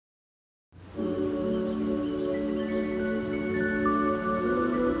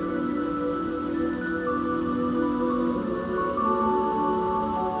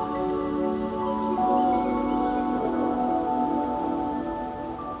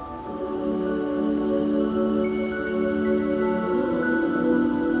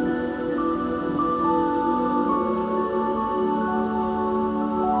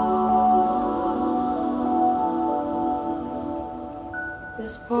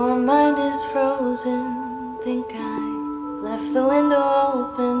This poor mind is frozen. Think I left the window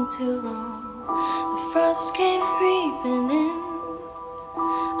open too long. The frost came creeping in.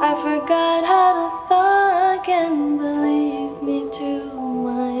 I forgot how to thaw again. Believe me to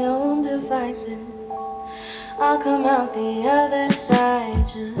my own devices, I'll come out the other side.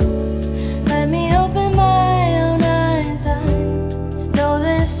 Just let me open my own eyes. I know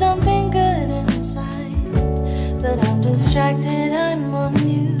there's something good inside, but I'm distracted, I'm on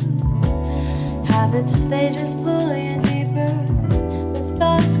mute. Habits, they just pull you deeper. The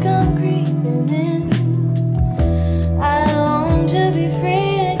thoughts come creeping in. I long to be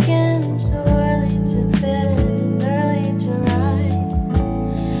free again, so early to bed, early to rise.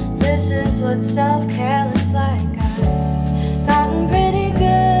 This is what self-care looks like. I've gotten pretty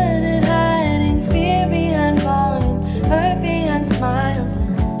good at hiding fear behind volume, hurt behind smiles,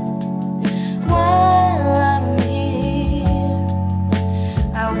 and while I'm here,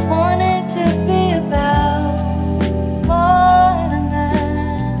 I want it to be about more than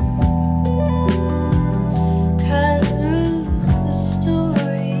that. Cut loose the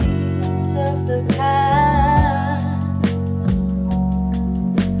stories of the past.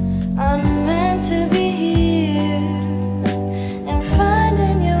 I'm meant to be here, and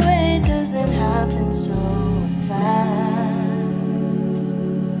finding your way doesn't happen so fast.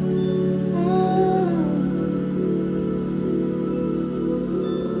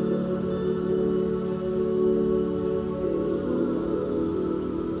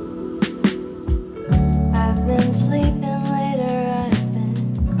 I've been sleeping later, I've been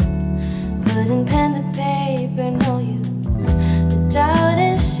putting pen to paper, no use. The doubt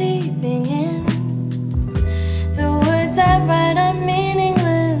is seeping in. The words I write are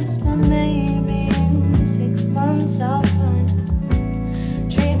meaningless, but maybe in 6 months I'll find them.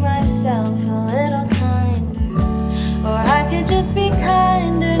 Treat myself a little kinder, or I could just be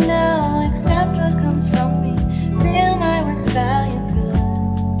kinder now. Accept what comes from me, feel my work's value.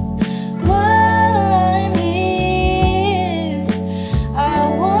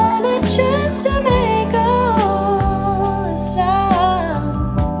 Chance to make all the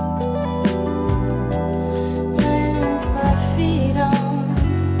sounds, plant my feet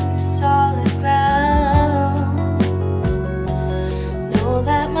on solid ground. Know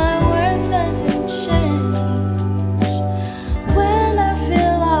that my worth doesn't change when I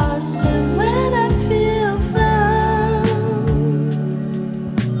feel lost and when I feel found.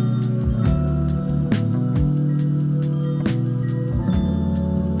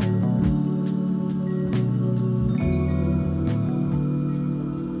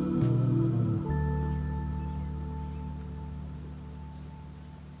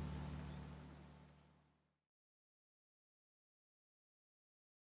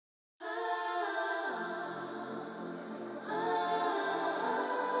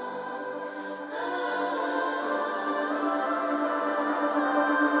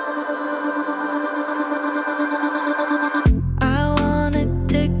 I want a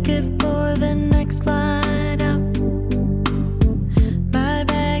ticket for the next flight out. My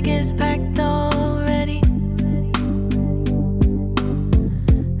bag is packed already.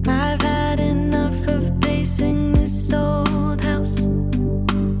 I've had enough of pacing this old house,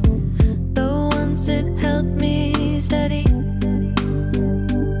 though once it held me steady.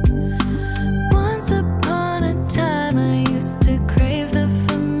 Once upon a time I used to crave the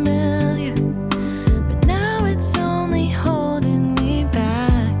familiar, but now it's only holding me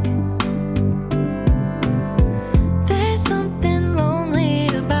back. There's something lonely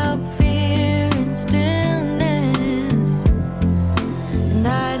about fear and stillness, and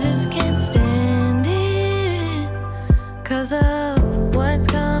I just can't stand it 'cause of what's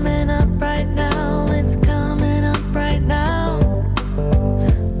coming up right now. It's coming up right now.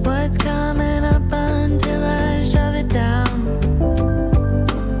 What's coming up until I shove it down?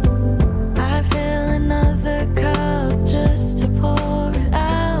 I fill another cup just to pour it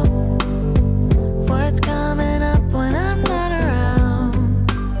out. What's coming up when I'm not around?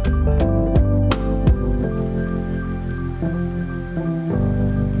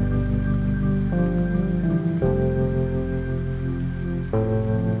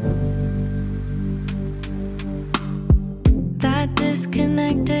 That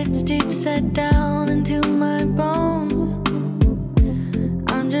disconnect, it's deep set down into my bones.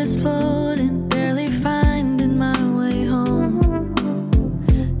 I'm just floating, barely finding my way home.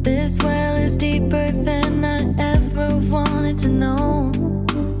 This well is deeper than I ever wanted to know.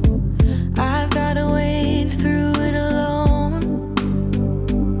 I've gotta wade through it alone.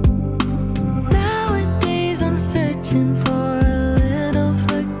 Nowadays I'm searching for a little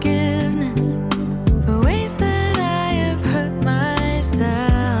forgiveness for ways that I have hurt myself.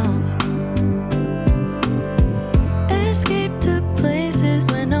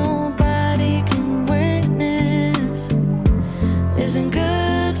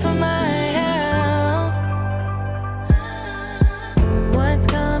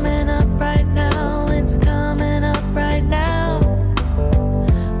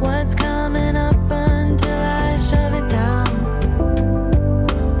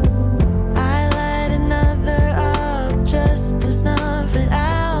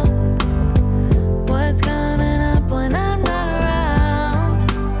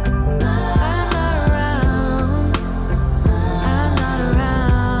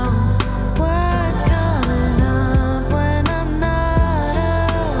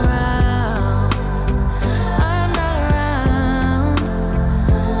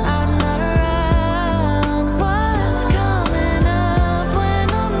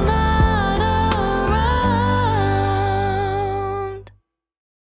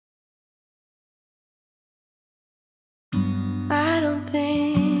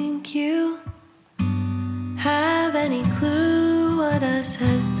 think you have any clue what us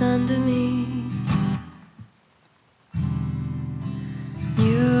has done to me.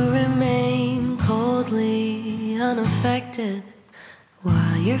 You remain coldly unaffected,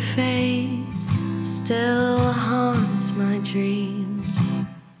 while your face still haunts my dreams.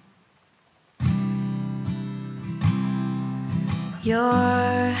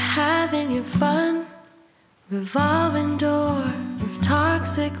 You're having your fun, revolving door of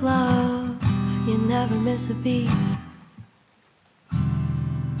toxic love. You never miss a beat.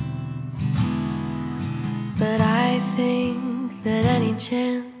 But I think that any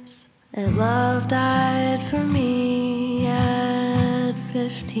chance at love died for me at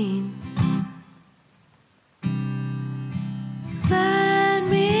 15. Let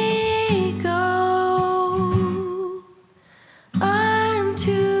me go. I'm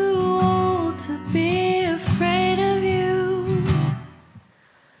too old to be afraid of you.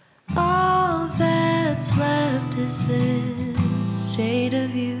 All that's left is this shade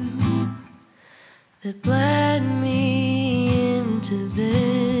of you that bled me into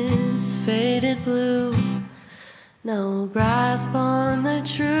this faded blue. No grasp on the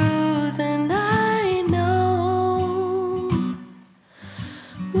truth, and I know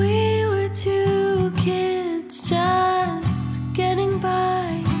we were two kids just getting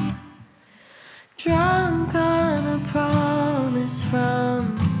by, drunk on a promise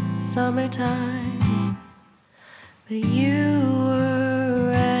from summertime. But you were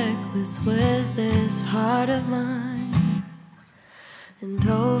reckless with this heart of mine, and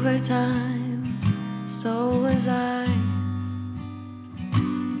over time, so was I.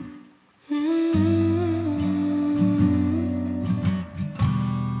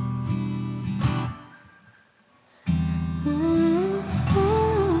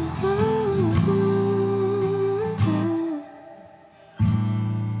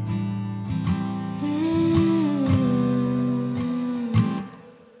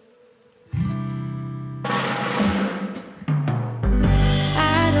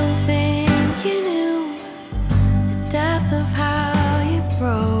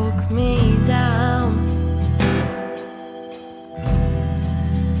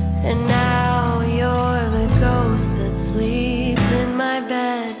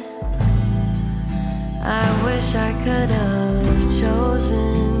 I could have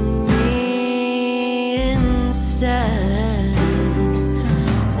chosen me instead,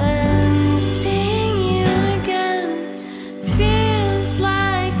 and seeing you again feels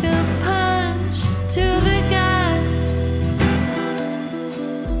like a punch to the gut.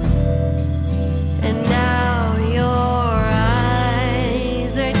 And now your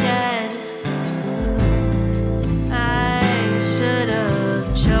eyes are dead. I should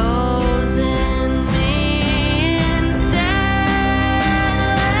have chosen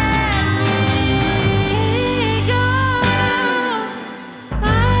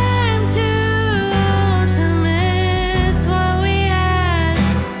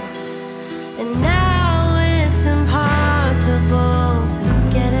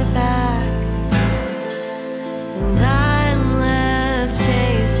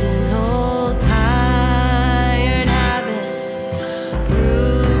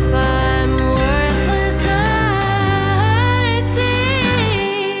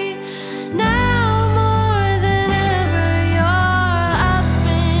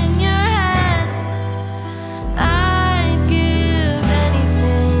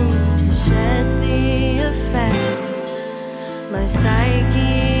my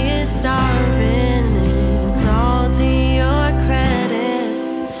psyche is starving. It's all to your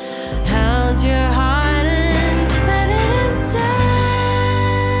credit. Held your heart and fed it instead.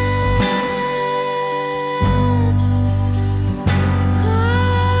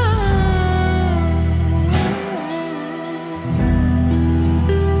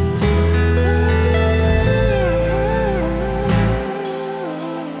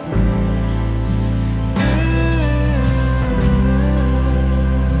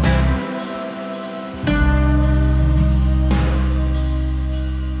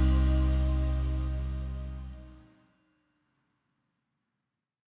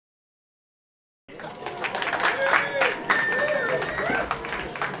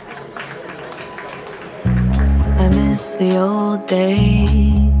 I miss the old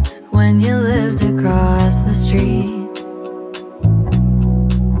days when you lived across the street,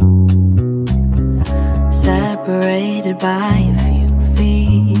 separated by a few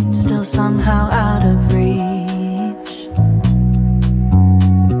feet, still somehow out of reach.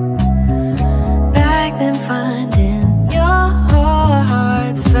 Back then finding your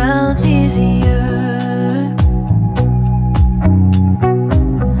heart felt easier.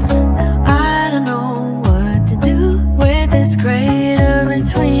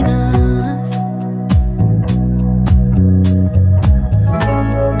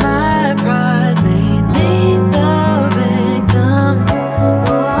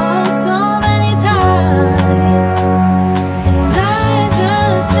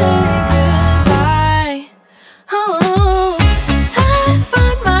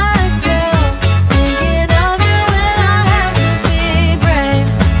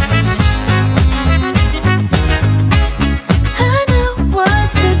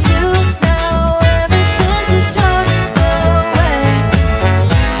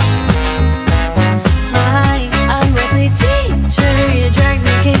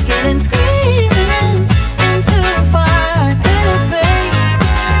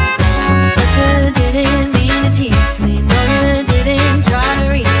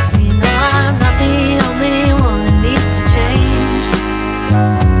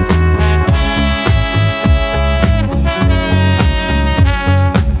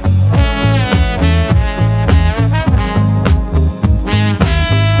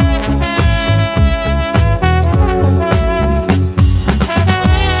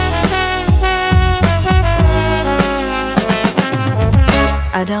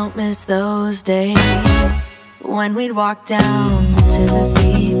 Miss those days when we'd walk down to the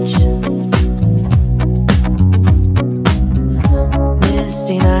beach.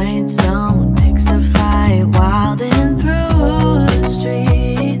 Misty nights, someone picks a fight, wilding through the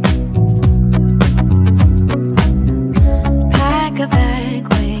streets. Pack a bag,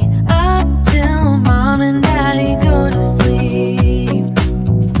 wait up till mom and daddy go to sleep.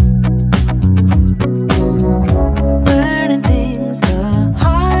 Learning things the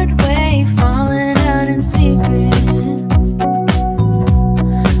hard way, falling out in secret.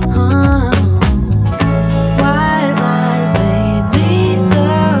 White lies made me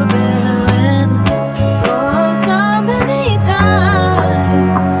the villain. Oh, so many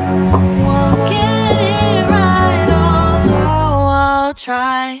times won't get it right, although I'll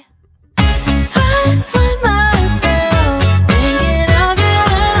try. I find myself thinking of you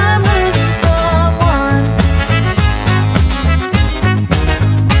when I'm losing someone.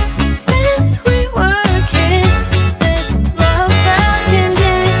 Since we were kids, this love felt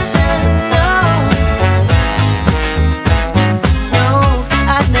conditional. No,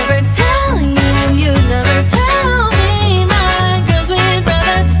 I'd never tell you, you'd never tell me mine, 'cause we'd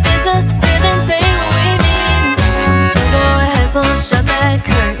rather disappear than say what we mean. So go ahead, pull shut that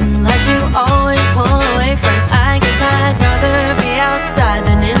curtain.